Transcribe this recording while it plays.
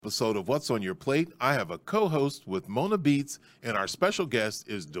episode of What's on Your Plate. I have a co-host with Mona Beets, and our special guest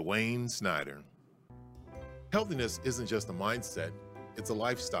is Dwayne Snyder. Healthiness isn't just a mindset, it's a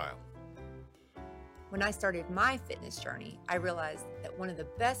lifestyle. When I started my fitness journey, I realized that one of the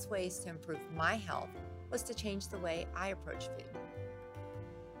best ways to improve my health was to change the way I approach food.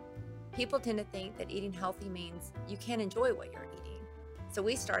 People tend to think that eating healthy means you can't enjoy what you're eating. So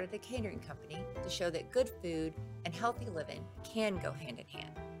we started a catering company to show that good food and healthy living can go hand in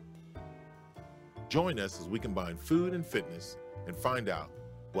hand. Join us as we combine food and fitness and find out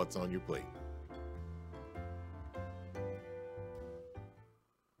what's on your plate.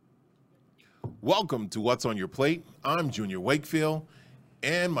 Welcome to What's on Your Plate. I'm Junior Wakefield,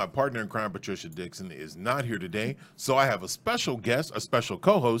 and my partner in crime, Patricia Dixon, is not here today. So I have a special guest, a special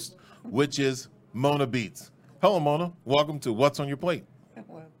co-host, which is Mona Beets. Hello, Mona. Welcome to What's on Your Plate.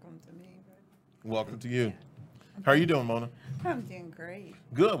 Welcome to me. Welcome to you. How are you doing, Mona? I'm doing great.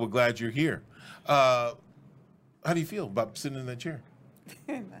 Good. We're glad you're here. How do you feel about sitting in that chair?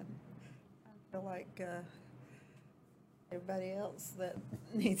 I feel like everybody else that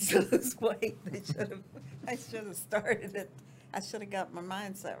needs to lose weight, I should have started it. I should have got my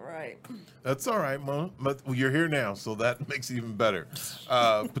mindset right. That's all right, Mona. But you're here now, so that makes it even better.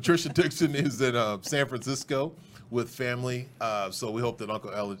 Patricia Dixon is in San Francisco with family, so we hope that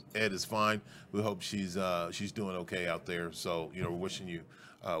Uncle Ed is fine. We hope she's doing okay out there. So, we're wishing you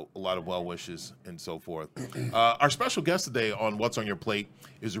a lot of well wishes and so forth. Our special guest today on What's on Your Plate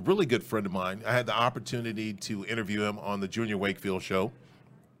is a really good friend of mine. I had the opportunity to interview him on the Junior Wakefield show.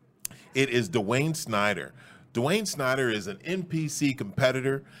 It is Dwayne Snyder. Dwayne Snyder is an NPC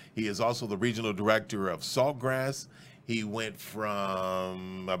competitor. He is also the regional director of Saltgrass. He went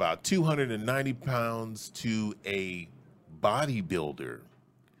from about 290 pounds to a bodybuilder.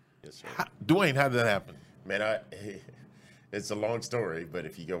 Yes, sir. Dwayne, how did that happen? Man, it's a long story, but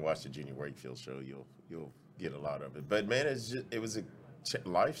if you go watch the Junior Wakefield show, you'll get a lot of it. But man, it was a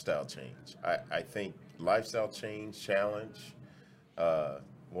lifestyle change. I think lifestyle change, challenge,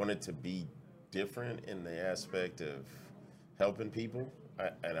 wanted to be different in the aspect of helping people.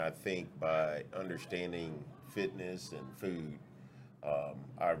 And I think by understanding fitness and food,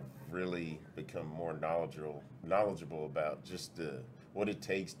 I've really become more knowledgeable about just what it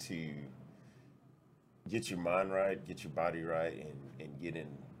takes to get your mind right, get your body right, and get in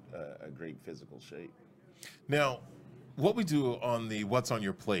a great physical shape. Now, what we do on the What's on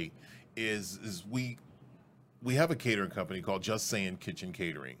Your Plate is we have a catering company called Just Saying Kitchen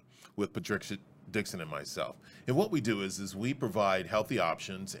Catering with Patricia Dixon and myself. And what we do is we provide healthy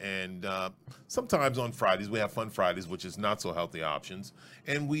options, and sometimes on Fridays we have Fun Fridays, which is not so healthy options.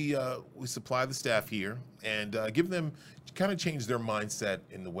 And we supply the staff here and give them, kind of change their mindset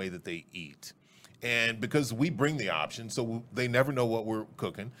in the way that they eat. And because we bring the option, so they never know what we're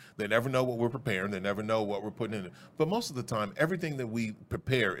cooking, they never know what we're preparing, they never know what we're putting in it. But most of the time, everything that we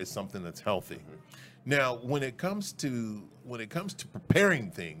prepare is something that's healthy. Now, when it comes to preparing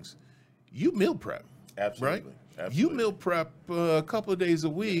things, you meal prep, Absolutely. right? Absolutely. You meal prep a couple of days a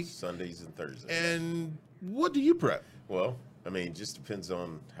week. Yes, Sundays and Thursdays. And what do you prep? Well, I mean, it just depends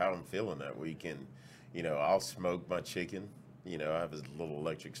on how I'm feeling that week. And, I'll smoke my chicken. I have a little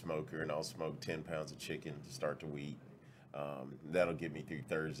electric smoker, and I'll smoke 10 pounds of chicken to start the week. That'll get me through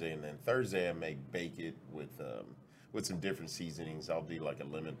Thursday. And then Thursday, I may bake it with some different seasonings. I'll do like a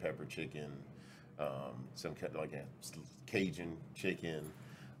lemon pepper chicken, some kind of like a Cajun chicken.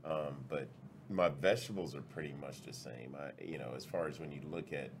 But my vegetables are pretty much the same. As far as when you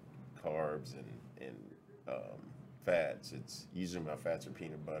look at carbs and fats, it's usually my fats are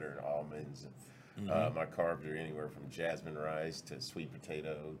peanut butter and almonds. My carbs are anywhere from jasmine rice to sweet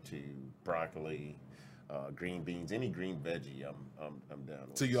potato to broccoli, green beans, any green veggie. I'm down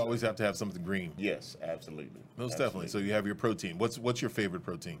with. So you always have to have something green. Yes, absolutely. Most definitely. So you have your protein. What's your favorite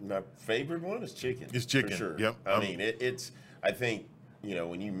protein? My favorite one is chicken. It's chicken. For sure. Yep. I mean, I think,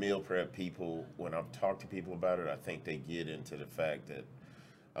 when you meal prep people, when I've talked to people about it, I think they get into the fact that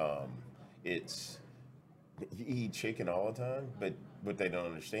you eat chicken all the time, but what they don't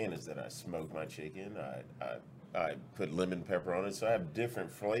understand is that I smoke my chicken. I put lemon pepper on it, so I have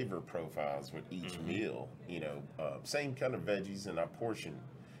different flavor profiles with each meal. Same kind of veggies, and I portion.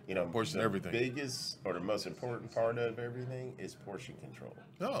 Portion the everything. Biggest or the most important part of everything is portion control.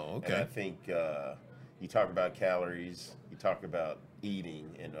 Oh, okay. And I think you talk about calories, you talk about eating,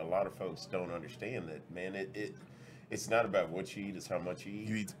 and a lot of folks don't understand that, man, it's not about what you eat, it's how much you eat.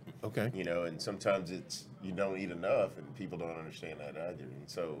 You eat, okay. And sometimes you don't eat enough, and people don't understand that either. And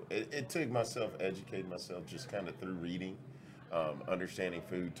so it took educating myself just kind of through reading, understanding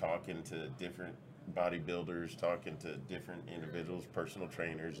food, talking to different bodybuilders, talking to different individuals, personal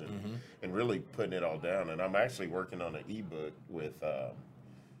trainers, and really putting it all down. And I'm actually working on an ebook with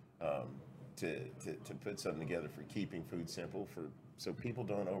to put something together for keeping food simple so people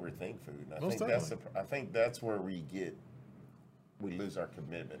don't overthink food. And I think that's where we lose our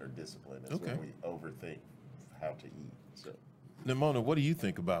commitment or discipline is when we overthink how to eat. So, Now, Mona, what do you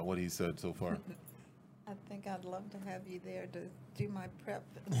think about what he said so far? I think I'd love to have you there to do my prep.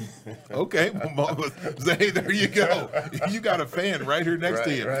 Okay, well, Mona, hey, there you go. You got a fan right here next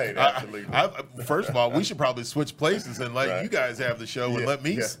to you. Right, absolutely. First of all, we should probably switch places and let you guys have the show and let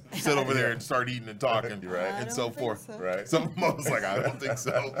me sit over there and start eating and talking and so forth. So. Right. So Mona's like, I don't think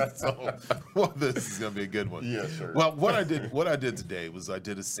so. So, well, this is going to be a good one. Yes, sir. Well, what I did today was I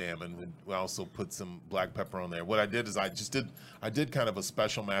did a salmon. And we also put some black pepper on there. What I did is I did kind of a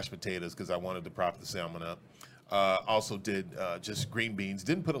special mashed potatoes because I wanted to prop the salmon up. Also did just green beans.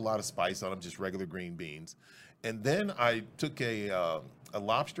 Didn't put a lot of spice on them, just regular green beans. And then I took a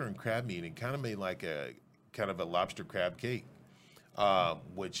lobster and crab meat and kind of made like a lobster crab cake,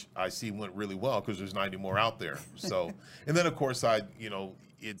 which I see went really well because there's 90 more out there. So, and then of course I'm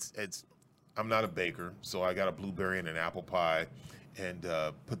not a baker, so I got a blueberry and an apple pie, and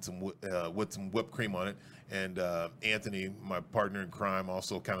put some with some whipped cream on it. And Anthony, my partner in crime,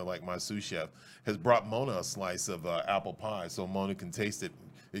 also kind of like my sous chef, has brought Mona a slice of apple pie so Mona can taste it.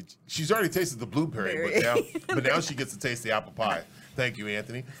 She's already tasted the blueberry, but now she gets to taste the apple pie. Thank you,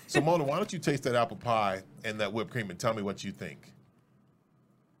 Anthony. So Mona, why don't you taste that apple pie and that whipped cream and tell me what you think?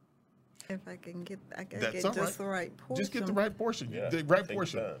 If I can get, I can That's get all just the right portion. Just get the right portion. Yeah, The right take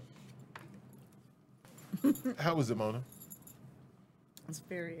portion. time. How was it, Mona? It's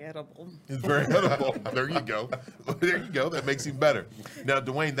very edible. It's very edible. There you go. There you go. That makes him better. Now,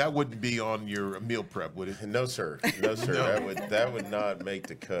 Dwayne, that wouldn't be on your meal prep, would it? No, sir. No, sir. That would not make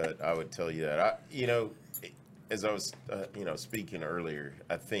the cut. I would tell you that. As I was, speaking earlier,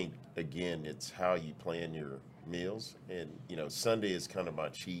 I think again, it's how you plan your meals, and Sunday is kind of my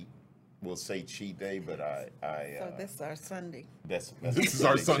cheat. We'll say cheat day, but So this is our Sunday. That's This is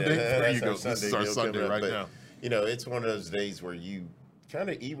our Sunday. There you go. That's This is our meal Sunday coming up. right But, now. It's one of those days where you kind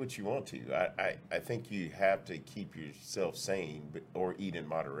of eat what you want to. I think you have to keep yourself sane, or eat in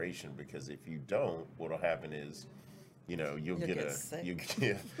moderation, because if you don't, what'll happen is, you'll get sick.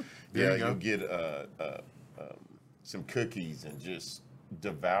 you'll get some cookies and just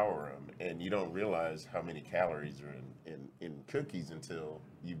devour them, and you don't realize how many calories are in cookies until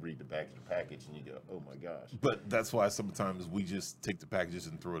you read the back of the package and you go, oh my gosh. But that's why sometimes we just take the packages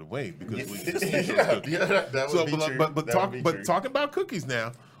and throw it away because we just eat those cookies. That would be true. But talking about cookies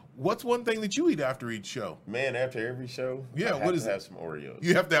now, what's one thing that you eat after each show? Man, after every show, Yeah, I have what to is it? have some Oreos.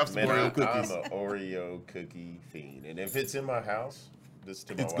 You have to have some Man, Oreo cookies. I'm an Oreo cookie fiend, and if it's in my house, this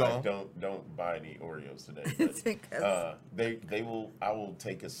to my It's wife, gone. don't buy any Oreos today. Because- But I will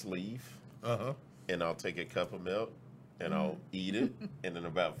take a sleeve, and I'll take a cup of milk, and I'll eat it, and then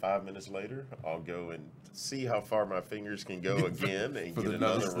about 5 minutes later, I'll go and see how far my fingers can go again and For get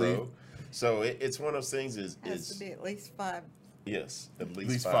another another sleeve. row. So it's one of those things. Has to be at least 5. Yes, at least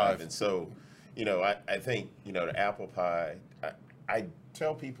least five. five. And so, I think, the apple pie, I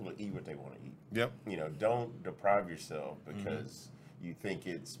tell people to eat what they want to eat. Yep. Don't deprive yourself because you think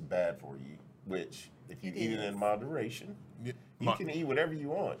it's bad for you, which if you It eat it in is. moderation, Yeah. you can eat whatever you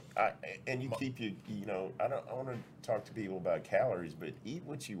want. And you keep your, I want to talk to people about calories, but eat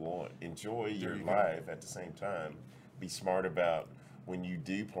what you want. Enjoy your you go. life at the same time. Be smart about when you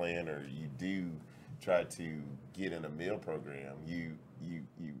do plan or you do try to get in a meal program, you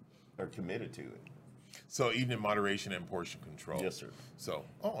are committed to it. So eating in moderation and portion control. Yes, sir. So,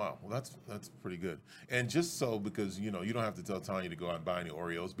 oh wow, well that's pretty good. And just so because you don't have to tell Tanya to go out and buy any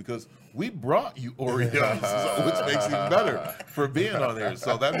Oreos because we brought you Oreos, which makes it better for being on there.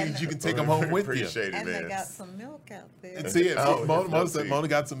 So that means you can take them home with you. Appreciate it, And they man. got some milk out there. And see it. Oh, Mona yes, said too. Mona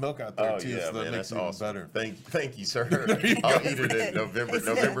got some milk out there Oh too, yeah, so that man, makes that's it even awesome. better. Thank you, sir. you I'll go. eat it in November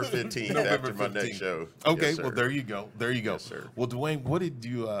 15th after my next 15th. show. Okay, Yes, well sir. there you go. There you go. Yes, sir. Well, Dwayne, what did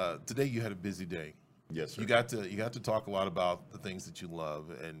you today? You had a busy day. Yes, sir. You got to talk a lot about the things that you love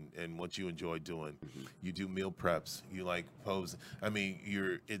and what you enjoy doing. You do meal preps. You like pose. I mean,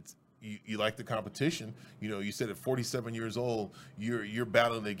 you like the competition. You said at 47 years old, you're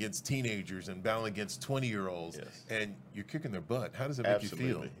battling against teenagers and battling against 20-year-olds, Yes. and you're kicking their butt. How does it make you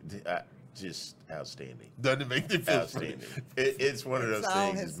feel? Absolutely. Just outstanding. Doesn't it make you feel Outstanding. It's one of those It's all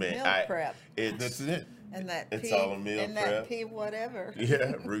things, his man. meal prep. That's it. And that It's pea, all a meal and prep. that pea whatever.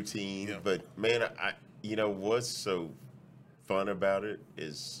 Yeah, routine. Yeah. But man, what's so fun about it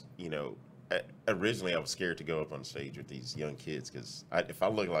is, originally I was scared to go up on stage with these young kids because if I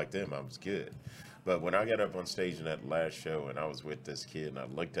look like them, I was good. But when I got up on stage in that last show and I was with this kid and I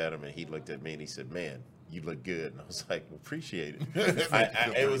looked at him and he looked at me and he said, "Man, you look good." And I was like, well, "Appreciate it."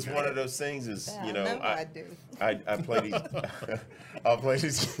 It was one of those things is, Yeah, you know, I do. I play these, I'll play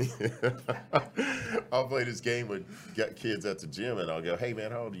this, I'll play this game with kids at the gym and I'll go, "Hey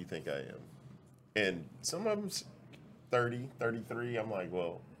man, how old do you think I am?" And some of them's 30, 33. I'm like,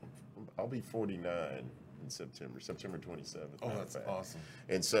 "Well, I'll be 49 in September 27th. Oh, that's awesome.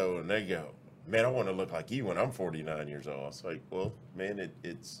 And so, and they go, "Man, I want to look like you when I'm 49 years old." I was like, "Well, man,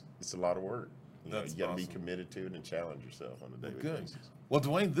 it's a lot of work. You know, That's you got to be awesome. committed to it and challenge yourself on a daily Good. basis." Well,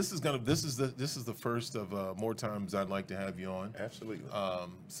 Dwayne, this is the first of more times I'd like to have you on. Absolutely.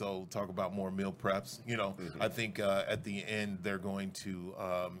 So talk about more meal preps. You know, I think at the end they're going to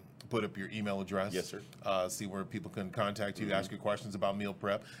put up your email address. Yes, sir. See where people can contact you, ask you questions about meal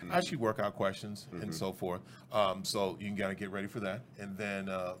prep, ask you workout questions, and so forth. So you can kind of get ready for that. And then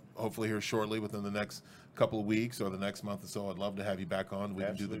hopefully here shortly, within the next couple of weeks or the next month or so, I'd love to have you back on. We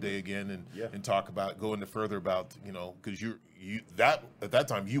can do the day again and talk about, go into further about, you know, because that at that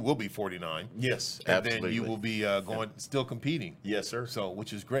time you will be 49. Yes, And absolutely. then you will be still competing. Yes, sir. So,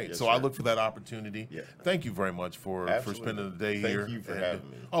 which is great. Yes, so I sir. look for that opportunity. Yeah. Thank you very much for Absolutely. spending the day Thank here. you for And,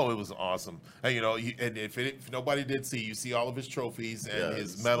 having me. Oh, it was awesome. And, you know, and if nobody did see, you see all of his trophies and Yeah,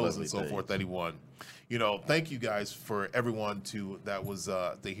 his it's medals lovely and so things. forth that he won. You know, thank you guys for everyone that was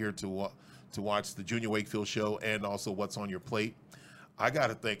here to watch the Junior Wakefield show and also What's on Your Plate. I got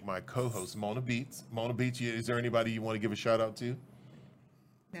to thank my co-host Mona Beets. Mona Beets, is there anybody you want to give a shout out to?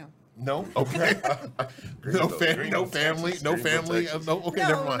 No. No. Okay. No family. No Texas. family. Texas. No. Okay.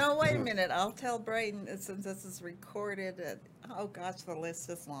 Never mind. No, wait a minute. I'll tell Braden since this is recorded. Oh gosh, the list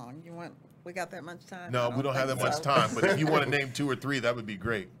is long. We got that much time? No, I we don't have that think much so. time. But if you want to name 2 or 3, that would be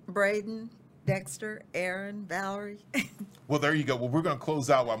great. Braden, Dexter, Aaron, Valerie. Well, there you go. Well, we're going to close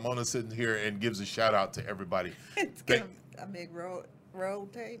out while Mona's sitting here and gives a shout out to everybody. It's Thank- gonna a big roll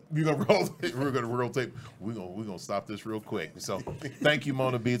tape. We're gonna roll. We're gonna roll tape. We're gonna stop this real quick. So, thank you,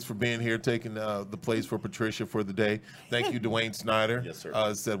 Mona Beets, for being here, taking the place for Patricia for the day. Thank you, Dwayne Snyder. Yes,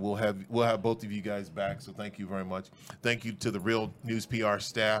 sir. Said we'll have both of you guys back. So thank you very much. Thank you to the Real News PR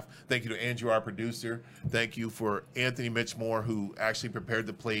staff. Thank you to Andrew, our producer. Thank you for Anthony Mitchmore, who actually prepared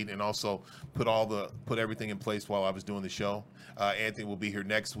the plate and also put everything in place while I was doing the show. Anthony will be here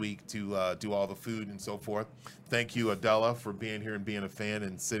next week to do all the food and so forth. Thank you, Adela, for being here and being a fan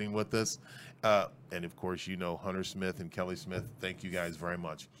and sitting with us. And of course, you know, Hunter Smith and Kelly Smith. Thank you guys very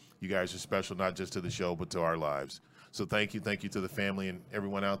much. You guys are special, not just to the show, but to our lives. So thank you to the family and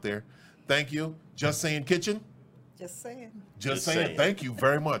everyone out there. Thank you. Just Saying Kitchen. Just saying. Just saying. Thank you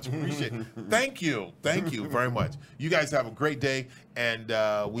very much. Appreciate it. Thank you very much. You guys have a great day, and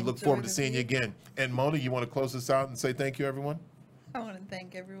we look Enjoy forward to the seeing you view. again. And Mona, you want to close this out and say thank you, everyone? I want to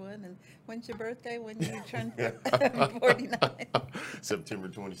thank everyone. And when's your birthday? When you turn 49? September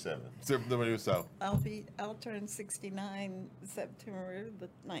 27th. So, I'll turn 69 September the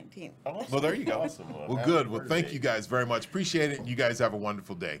 19th. Awesome. well, there you go. Awesome. Well, Happy good. Well, thank birthday. you guys very much. Appreciate it. You guys have a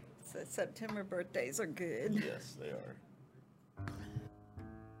wonderful day. So September birthdays are good. Yes, they are.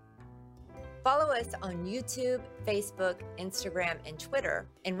 Follow us on YouTube, Facebook, Instagram, and Twitter,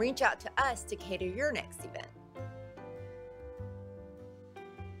 and reach out to us to cater your next event.